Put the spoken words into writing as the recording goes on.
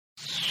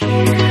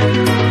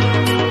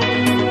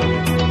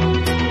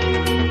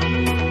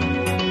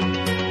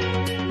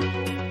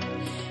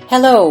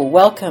Hello,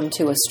 welcome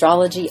to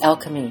Astrology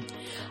Alchemy.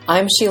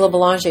 I'm Sheila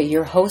Belanger,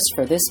 your host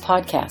for this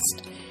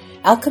podcast.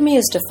 Alchemy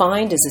is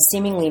defined as a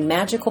seemingly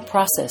magical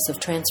process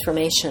of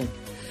transformation.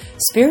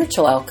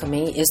 Spiritual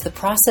alchemy is the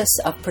process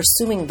of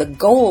pursuing the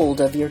gold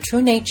of your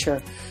true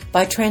nature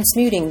by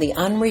transmuting the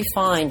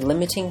unrefined,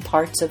 limiting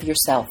parts of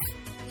yourself.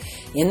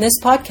 In this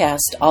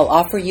podcast, I'll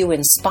offer you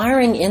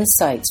inspiring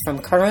insights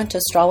from current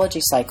astrology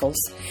cycles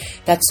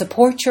that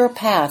support your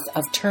path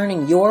of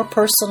turning your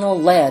personal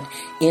lead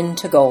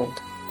into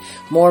gold.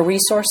 More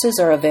resources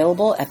are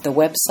available at the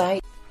website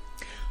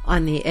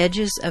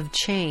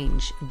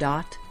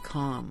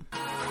ontheedgesofchange.com.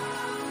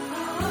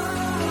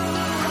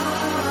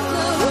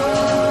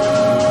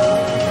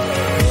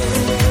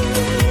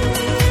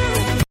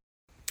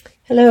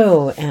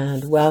 Hello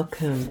and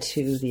welcome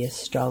to the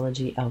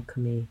Astrology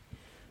Alchemy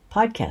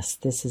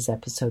podcast. This is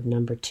episode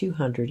number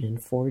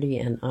 240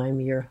 and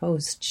I'm your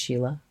host,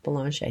 Sheila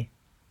Belanger.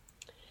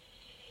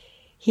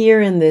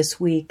 Here in this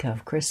week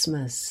of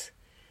Christmas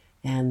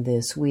and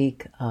this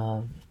week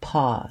of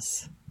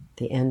pause,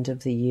 the end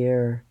of the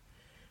year,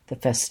 the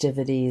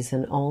festivities,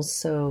 and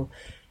also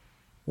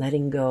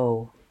letting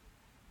go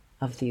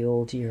of the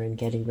old year and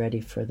getting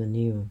ready for the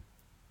new.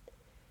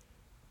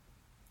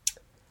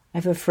 I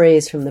have a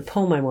phrase from the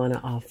poem I want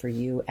to offer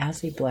you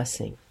as a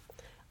blessing.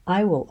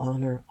 I will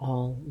honor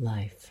all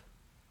life.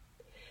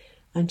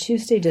 On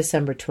Tuesday,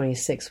 December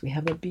 26th, we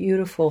have a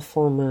beautiful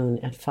full moon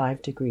at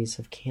 5 degrees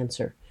of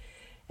Cancer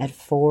at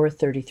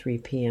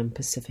 4:33 p.m.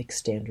 Pacific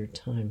Standard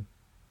Time.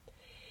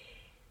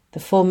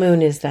 The full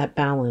moon is that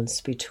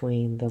balance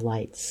between the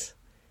lights,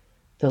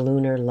 the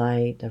lunar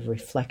light of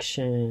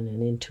reflection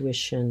and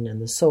intuition,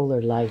 and the solar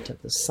light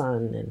of the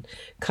sun and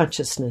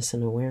consciousness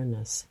and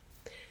awareness.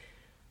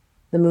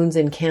 The moon's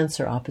in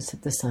Cancer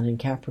opposite the sun in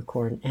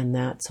Capricorn, and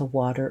that's a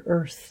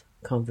water-earth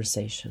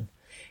conversation.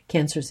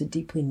 Cancer is a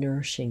deeply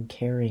nourishing,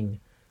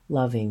 caring,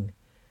 loving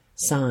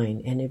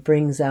sign, and it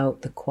brings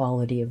out the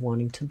quality of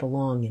wanting to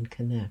belong and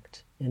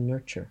connect and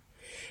nurture.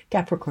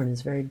 Capricorn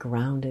is a very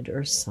grounded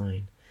earth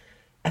sign,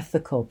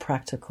 ethical,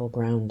 practical,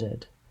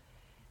 grounded,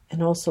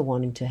 and also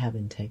wanting to have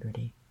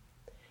integrity.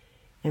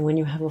 And when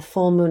you have a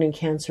full moon in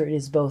Cancer, it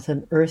is both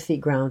an earthy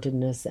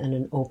groundedness and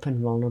an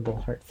open,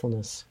 vulnerable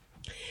heartfulness.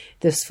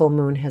 This full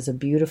moon has a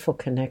beautiful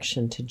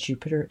connection to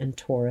Jupiter in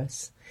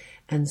Taurus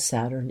and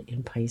Saturn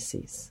in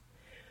Pisces.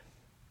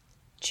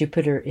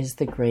 Jupiter is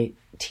the great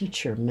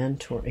teacher,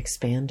 mentor,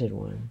 expanded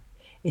one.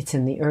 It's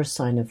in the earth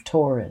sign of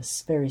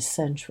Taurus, very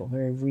sensual,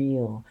 very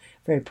real,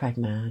 very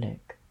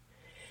pragmatic.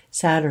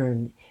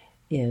 Saturn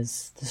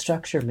is the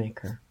structure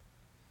maker,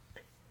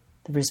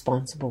 the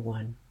responsible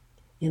one,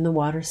 in the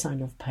water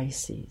sign of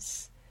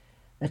Pisces,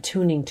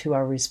 attuning to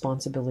our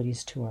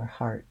responsibilities, to our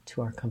heart,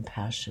 to our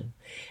compassion.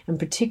 And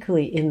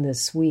particularly in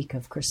this week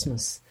of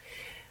Christmas,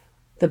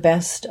 the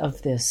best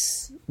of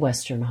this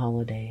Western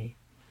holiday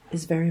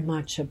is very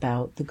much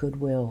about the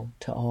goodwill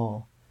to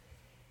all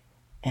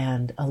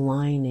and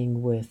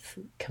aligning with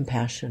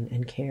compassion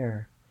and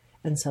care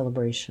and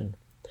celebration.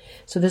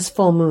 So this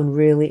full moon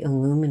really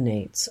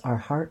illuminates our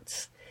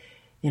hearts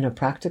in a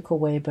practical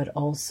way, but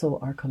also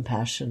our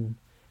compassion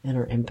and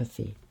our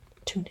empathy.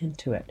 Tune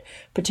into it,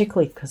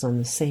 particularly because on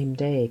the same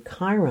day,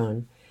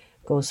 Chiron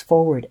goes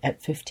forward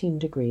at 15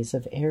 degrees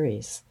of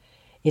Aries.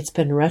 It's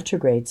been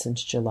retrograde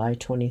since July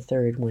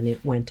 23rd when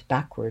it went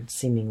backwards,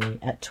 seemingly,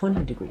 at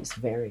 20 degrees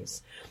of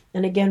Aries.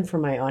 And again, for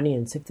my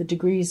audience, if the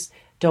degrees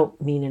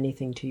don't mean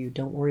anything to you,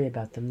 don't worry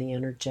about them. The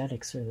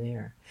energetics are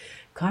there.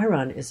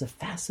 Chiron is a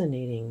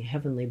fascinating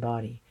heavenly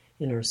body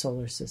in our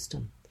solar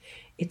system.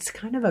 It's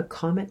kind of a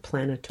comet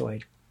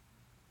planetoid.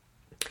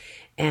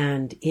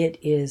 And it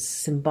is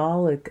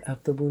symbolic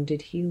of the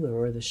wounded healer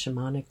or the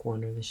shamanic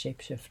one or the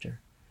shapeshifter.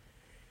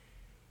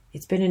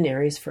 It's been in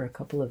Aries for a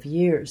couple of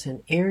years,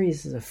 and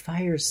Aries is a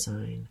fire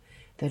sign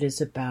that is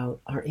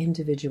about our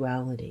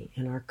individuality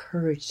and our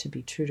courage to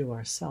be true to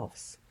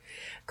ourselves.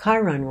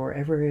 Chiron,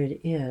 wherever it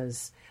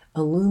is,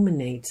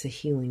 illuminates a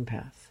healing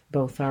path,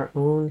 both our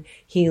own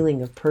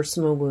healing of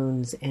personal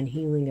wounds and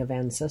healing of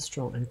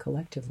ancestral and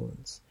collective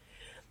wounds.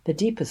 The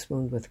deepest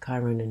wound with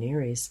Chiron and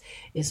Aries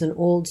is an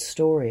old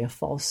story, a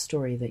false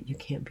story that you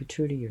can't be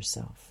true to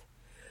yourself,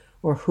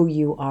 or who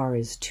you are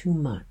is too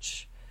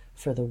much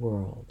for the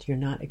world. You're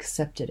not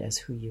accepted as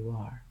who you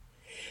are.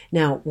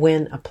 Now,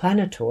 when a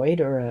planetoid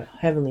or a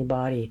heavenly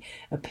body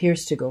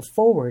appears to go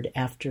forward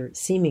after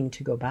seeming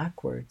to go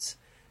backwards,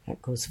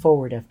 that goes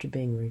forward after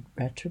being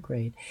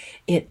retrograde,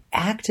 it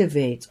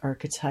activates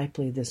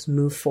archetypally this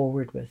move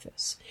forward with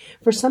us.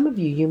 For some of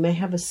you, you may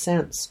have a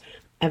sense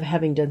of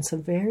having done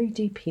some very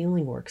deep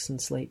healing work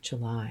since late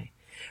July,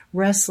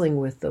 wrestling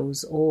with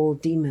those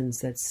old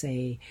demons that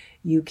say,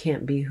 you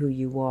can't be who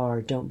you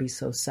are, don't be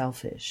so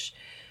selfish,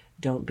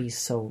 don't be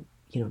so,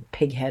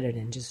 pig-headed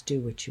and just do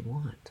what you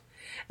want.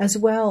 As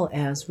well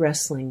as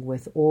wrestling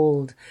with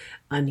old,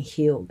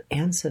 unhealed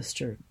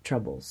ancestor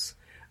troubles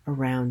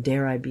around,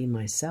 dare I be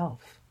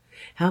myself?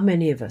 How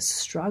many of us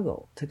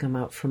struggle to come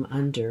out from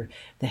under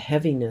the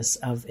heaviness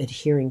of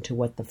adhering to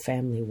what the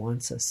family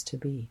wants us to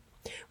be?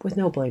 with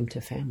no blame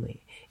to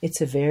family.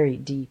 It's a very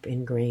deep,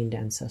 ingrained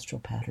ancestral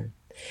pattern.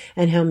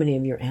 And how many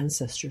of your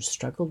ancestors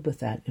struggled with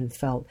that and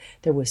felt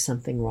there was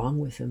something wrong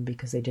with them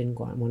because they didn't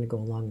want to go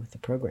along with the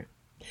program?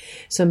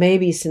 So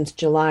maybe since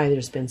July,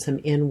 there's been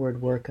some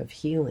inward work of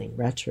healing,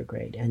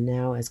 retrograde. And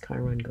now as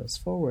Chiron goes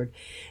forward,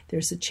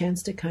 there's a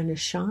chance to kind of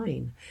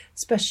shine,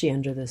 especially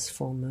under this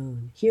full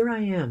moon. Here I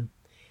am.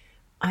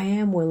 I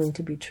am willing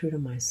to be true to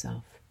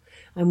myself.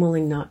 I'm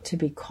willing not to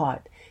be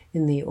caught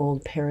in the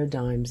old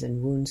paradigms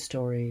and wound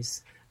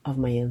stories of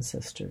my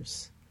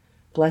ancestors.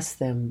 Bless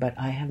them, but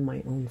I have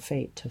my own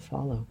fate to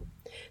follow.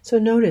 So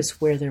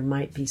notice where there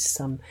might be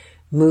some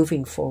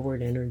moving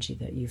forward energy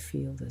that you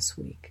feel this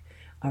week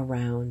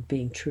around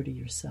being true to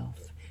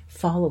yourself.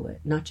 Follow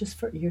it, not just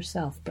for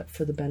yourself, but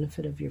for the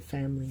benefit of your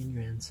family and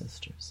your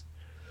ancestors.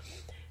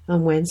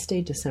 On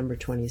Wednesday, December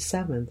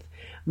 27th,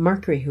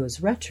 Mercury, who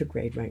is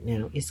retrograde right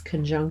now, is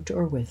conjunct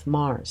or with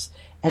Mars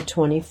at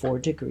 24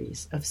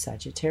 degrees of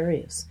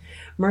Sagittarius.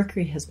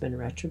 Mercury has been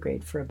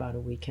retrograde for about a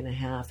week and a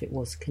half. It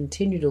will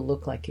continue to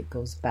look like it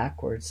goes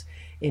backwards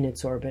in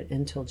its orbit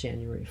until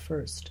January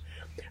 1st.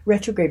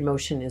 Retrograde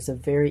motion is a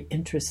very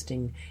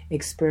interesting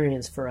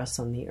experience for us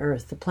on the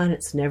Earth. The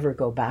planets never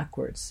go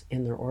backwards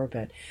in their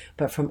orbit,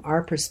 but from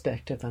our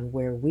perspective on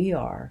where we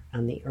are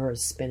on the Earth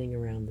spinning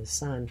around the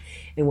Sun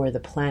and where the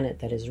planet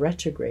that is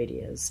retrograde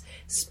is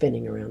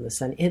spinning around the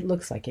Sun, it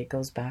looks like it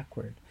goes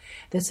backward.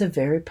 That's a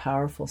very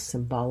powerful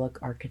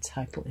symbolic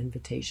archetypal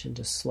invitation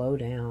to slow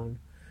down,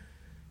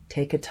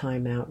 take a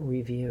time out,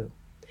 review.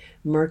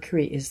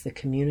 Mercury is the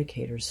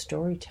communicator,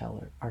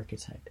 storyteller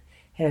archetype.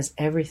 It has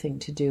everything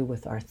to do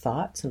with our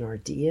thoughts and our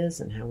ideas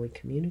and how we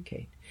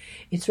communicate.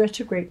 It's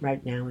retrograde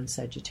right now in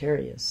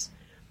Sagittarius,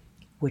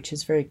 which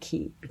is very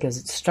key because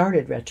it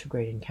started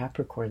retrograde in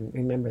Capricorn.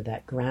 Remember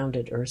that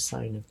grounded earth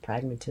sign of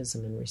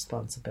pragmatism and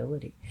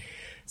responsibility.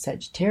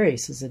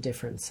 Sagittarius is a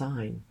different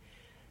sign.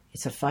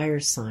 It's a fire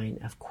sign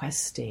of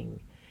questing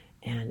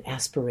and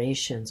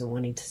aspirations and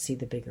wanting to see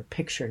the bigger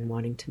picture and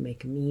wanting to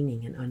make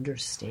meaning and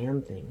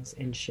understand things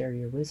and share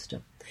your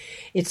wisdom.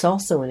 It's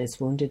also in its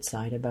wounded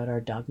side about our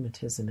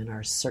dogmatism and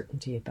our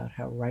certainty about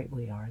how right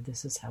we are.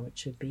 This is how it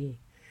should be.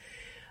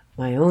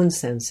 My own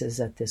sense is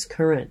that this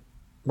current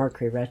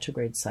Mercury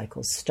retrograde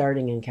cycle,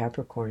 starting in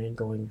Capricorn and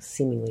going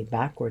seemingly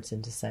backwards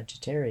into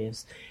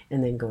Sagittarius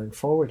and then going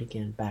forward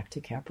again back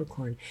to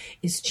Capricorn,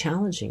 is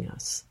challenging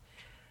us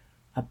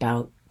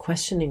about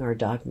questioning our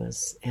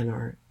dogmas and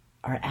our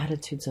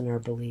attitudes and our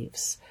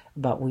beliefs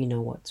about we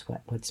know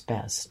what's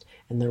best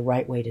and the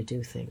right way to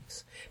do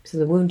things. So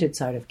the wounded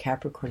side of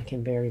Capricorn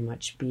can very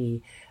much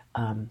be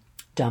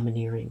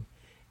domineering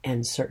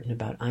and certain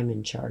about I'm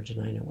in charge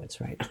and I know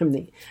what's right.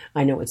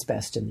 I know what's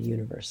best in the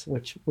universe,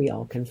 which we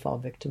all can fall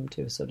victim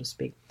to, so to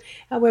speak.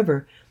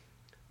 However,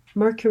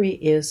 Mercury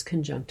is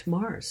conjunct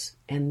Mars,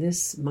 and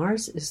this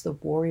Mars is the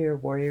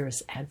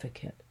warrioress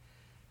advocate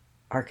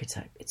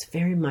archetype. It's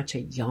very much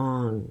a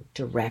yang,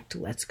 direct,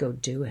 let's go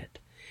do it.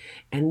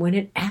 And when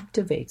it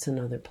activates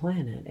another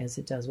planet, as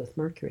it does with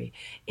Mercury,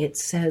 it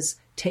says,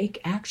 take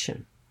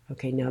action.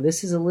 Okay, now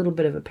this is a little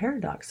bit of a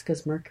paradox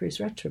because Mercury is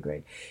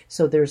retrograde.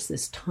 So there's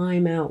this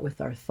time out with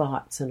our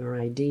thoughts and our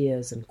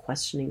ideas and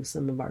questioning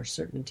some of our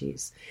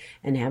certainties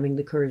and having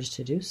the courage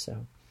to do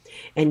so.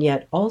 And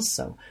yet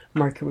also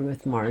Mercury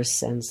with Mars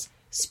sends,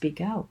 speak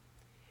out.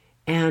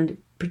 And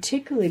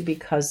particularly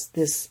because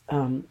this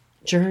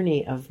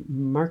journey of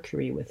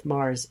Mercury with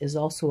Mars is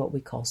also what we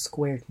call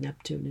squared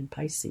Neptune in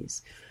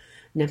Pisces.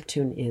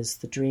 Neptune is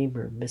the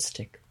dreamer,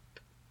 mystic,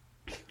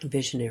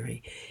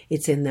 visionary.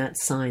 It's in that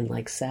sign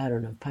like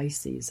Saturn of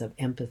Pisces of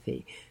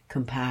empathy,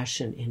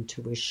 compassion,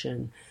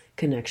 intuition,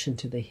 connection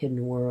to the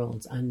hidden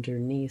worlds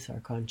underneath our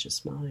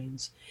conscious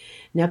minds.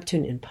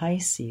 Neptune in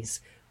Pisces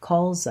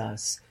calls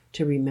us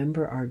to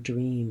remember our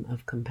dream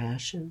of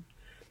compassion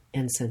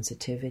and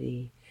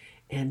sensitivity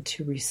and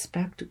to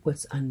respect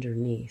what's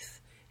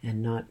underneath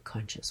and not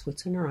conscious.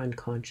 What's in our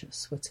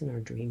unconscious? What's in our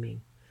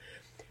dreaming?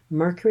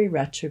 Mercury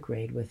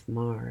retrograde with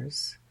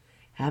Mars,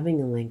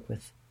 having a link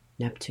with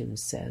Neptune,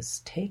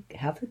 says,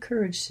 have the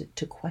courage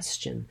to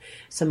question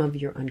some of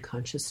your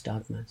unconscious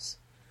dogmas.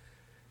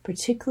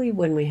 Particularly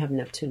when we have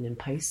Neptune in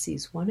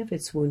Pisces, one of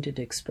its wounded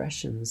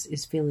expressions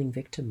is feeling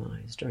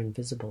victimized or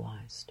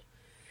invisibilized.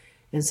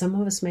 And some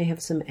of us may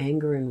have some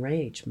anger and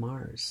rage,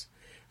 Mars,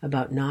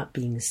 about not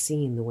being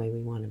seen the way we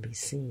want to be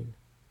seen.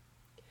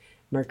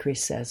 Mercury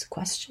says,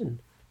 question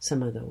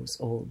some of those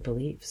old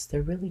beliefs.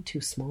 They're really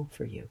too small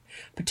for you,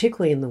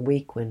 particularly in the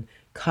week when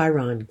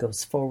Chiron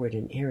goes forward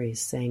in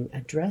Aries, saying,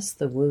 address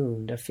the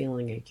wound of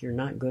feeling like you're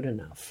not good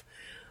enough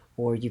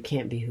or you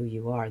can't be who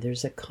you are.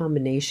 There's a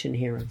combination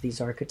here of these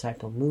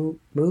archetypal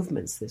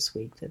movements this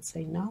week that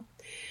say, no,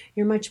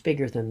 you're much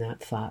bigger than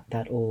that thought,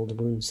 that old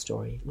wound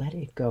story. Let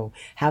it go.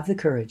 Have the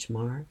courage,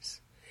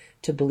 Mars,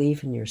 to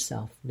believe in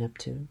yourself,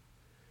 Neptune,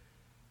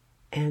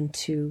 and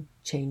to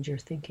change your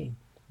thinking,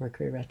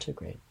 Mercury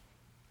retrograde.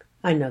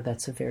 I know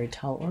that's a very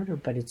tall order,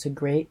 but it's a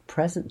great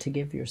present to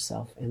give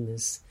yourself in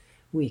this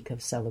week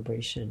of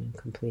celebration and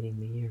completing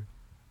the year.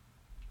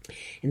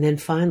 And then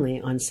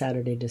finally, on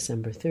Saturday,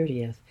 December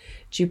 30th,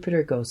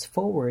 Jupiter goes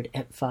forward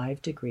at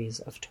 5 degrees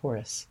of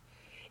Taurus.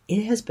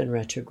 It has been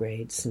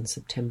retrograde since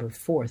September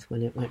 4th,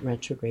 when it went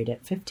retrograde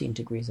at 15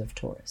 degrees of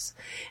Taurus.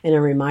 And I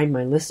remind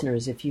my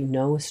listeners, if you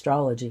know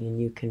astrology and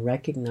you can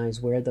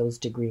recognize where those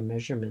degree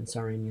measurements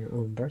are in your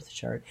own birth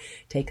chart,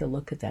 take a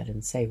look at that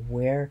and say,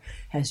 where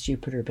has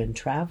Jupiter been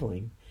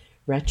traveling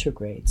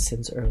retrograde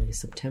since early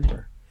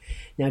September?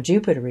 Now,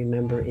 Jupiter,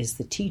 remember, is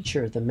the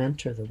teacher, the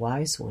mentor, the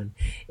wise one.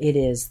 It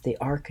is the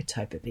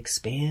archetype of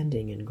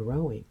expanding and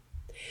growing.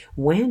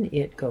 When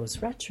it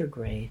goes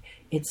retrograde,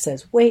 it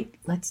says, wait,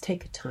 let's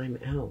take a time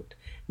out.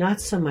 Not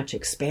so much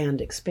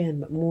expand,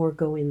 but more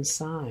go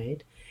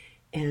inside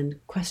and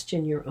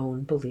question your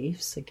own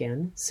beliefs.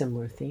 Again,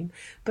 similar theme,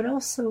 but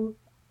also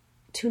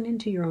tune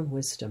into your own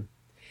wisdom.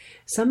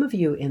 Some of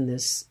you in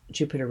this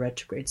Jupiter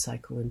retrograde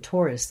cycle in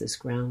Taurus, this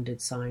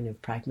grounded sign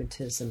of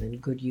pragmatism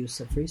and good use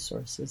of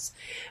resources,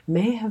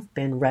 may have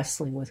been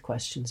wrestling with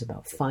questions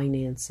about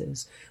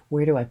finances.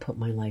 Where do I put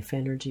my life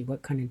energy?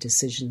 What kind of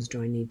decisions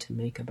do I need to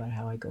make about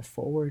how I go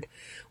forward?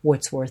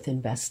 What's worth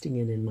investing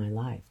in my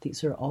life?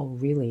 These are all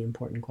really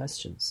important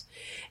questions.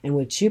 And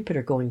with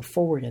Jupiter going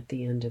forward at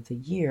the end of the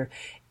year,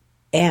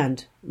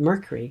 and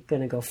Mercury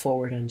going to go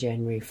forward on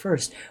January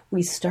 1st,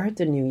 we start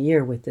the new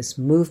year with this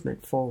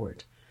movement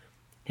forward.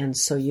 And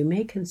so you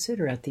may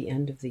consider at the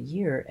end of the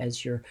year,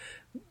 as you're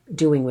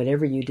doing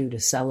whatever you do to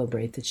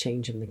celebrate the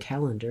change in the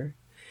calendar,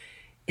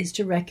 is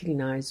to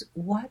recognize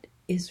what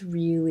is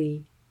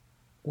really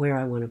where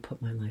I want to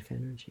put my life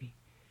energy.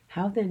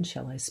 How then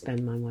shall I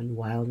spend my one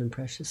wild and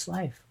precious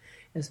life,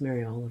 as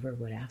Mary Oliver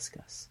would ask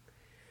us?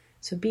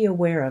 So be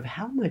aware of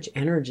how much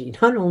energy,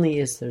 not only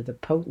is there the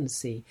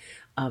potency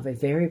of a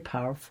very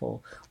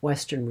powerful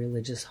Western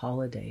religious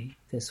holiday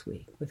this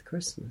week with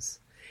Christmas.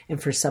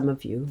 And for some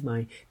of you,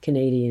 my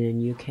Canadian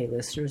and UK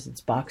listeners,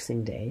 it's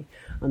Boxing Day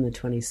on the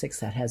 26th.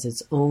 That has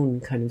its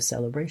own kind of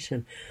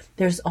celebration.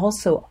 There's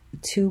also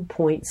 2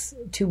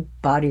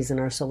 bodies in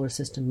our solar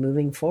system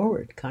moving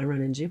forward,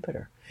 Chiron and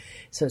Jupiter.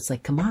 So it's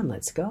like, come on,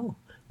 let's go.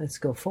 Let's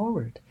go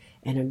forward.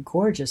 And a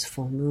gorgeous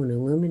full moon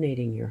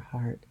illuminating your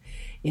heart,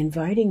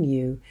 inviting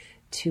you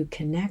to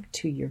connect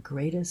to your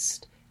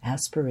greatest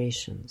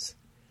aspirations.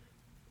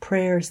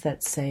 Prayers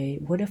that say,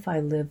 what if I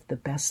lived the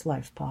best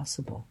life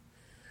possible?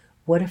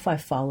 What if I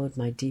followed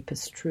my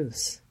deepest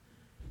truths?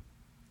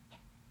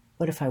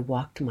 What if I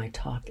walked my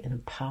talk in a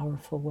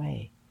powerful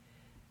way?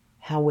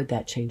 How would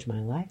that change my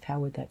life? How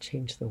would that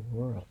change the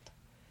world?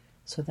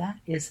 So that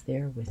is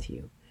there with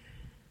you.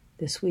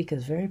 This week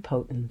is very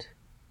potent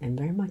and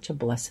very much a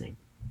blessing.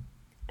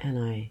 And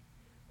I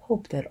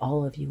hope that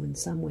all of you in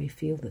some way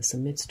feel this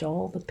amidst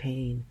all the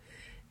pain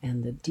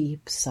and the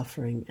deep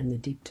suffering and the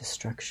deep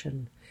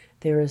destruction.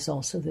 There is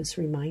also this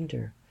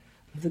reminder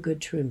of the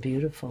good, true, and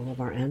beautiful of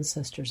our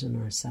ancestors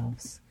and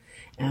ourselves,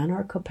 and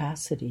our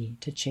capacity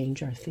to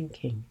change our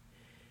thinking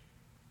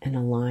and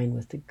align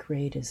with the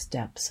greatest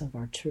depths of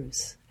our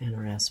truths and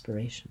our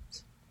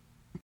aspirations.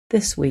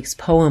 This week's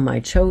poem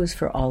I chose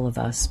for all of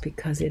us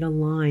because it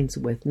aligns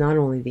with not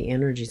only the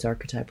energies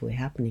archetypally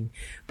happening,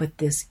 but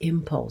this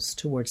impulse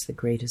towards the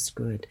greatest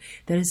good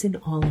that is in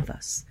all of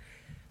us,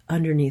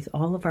 underneath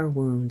all of our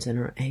wounds and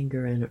our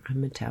anger and our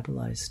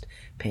unmetabolized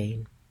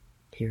pain.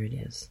 Here it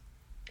is.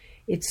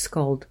 It's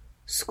called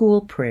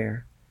School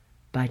Prayer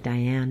by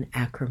Diane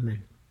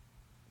Ackerman.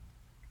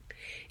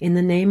 In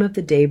the name of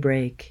the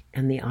daybreak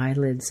and the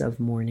eyelids of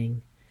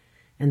morning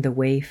and the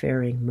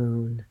wayfaring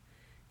moon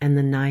and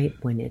the night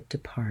when it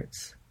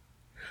departs,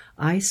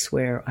 I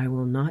swear I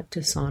will not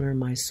dishonor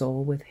my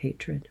soul with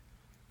hatred,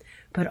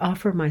 but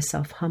offer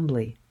myself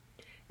humbly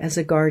as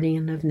a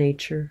guardian of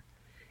nature,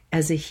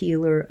 as a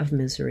healer of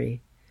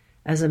misery,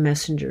 as a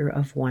messenger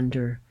of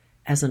wonder,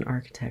 as an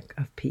architect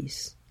of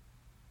peace.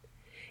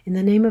 In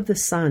the name of the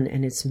sun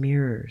and its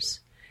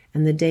mirrors,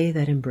 and the day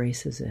that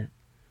embraces it,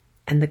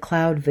 and the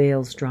cloud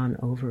veils drawn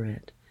over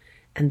it,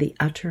 and the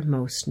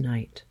uttermost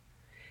night,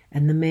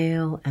 and the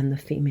male and the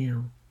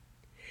female,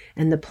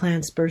 and the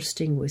plants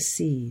bursting with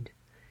seed,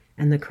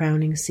 and the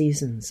crowning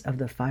seasons of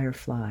the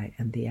firefly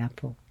and the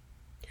apple,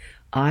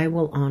 I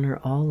will honor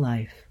all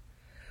life,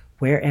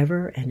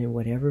 wherever and in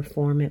whatever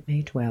form it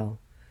may dwell,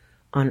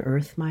 on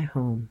earth my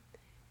home,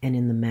 and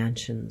in the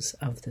mansions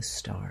of the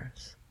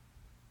stars.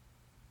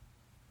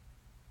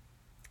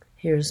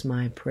 Here's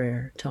my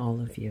prayer to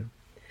all of you,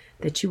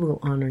 that you will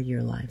honor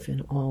your life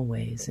in all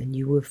ways, and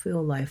you will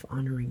feel life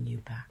honoring you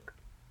back.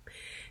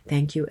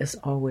 Thank you, as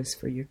always,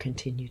 for your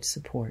continued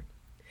support.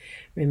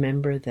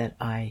 Remember that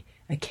I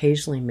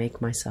occasionally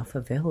make myself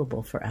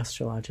available for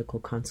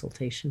astrological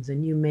consultations,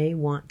 and you may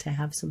want to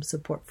have some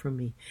support from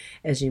me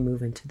as you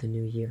move into the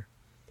new year.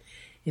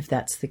 If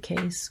that's the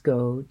case,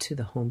 go to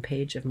the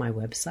homepage of my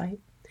website,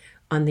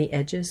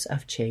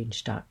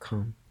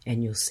 ontheedgesofchange.com,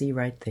 and you'll see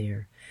right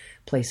there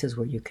places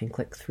where you can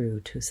click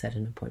through to set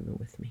an appointment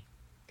with me.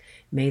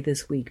 May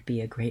this week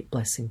be a great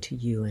blessing to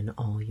you and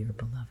all your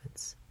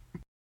beloveds.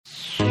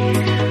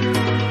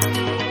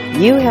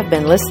 You have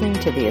been listening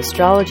to the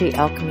Astrology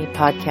Alchemy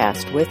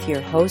Podcast with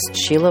your host,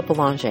 Sheila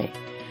Belanger.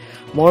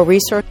 More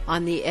research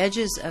on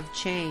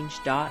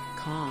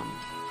theedgesofchange.com.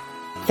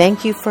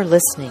 Thank you for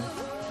listening.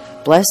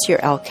 Bless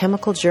your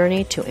alchemical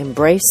journey to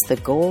embrace the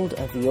gold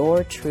of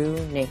your true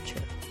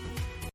nature.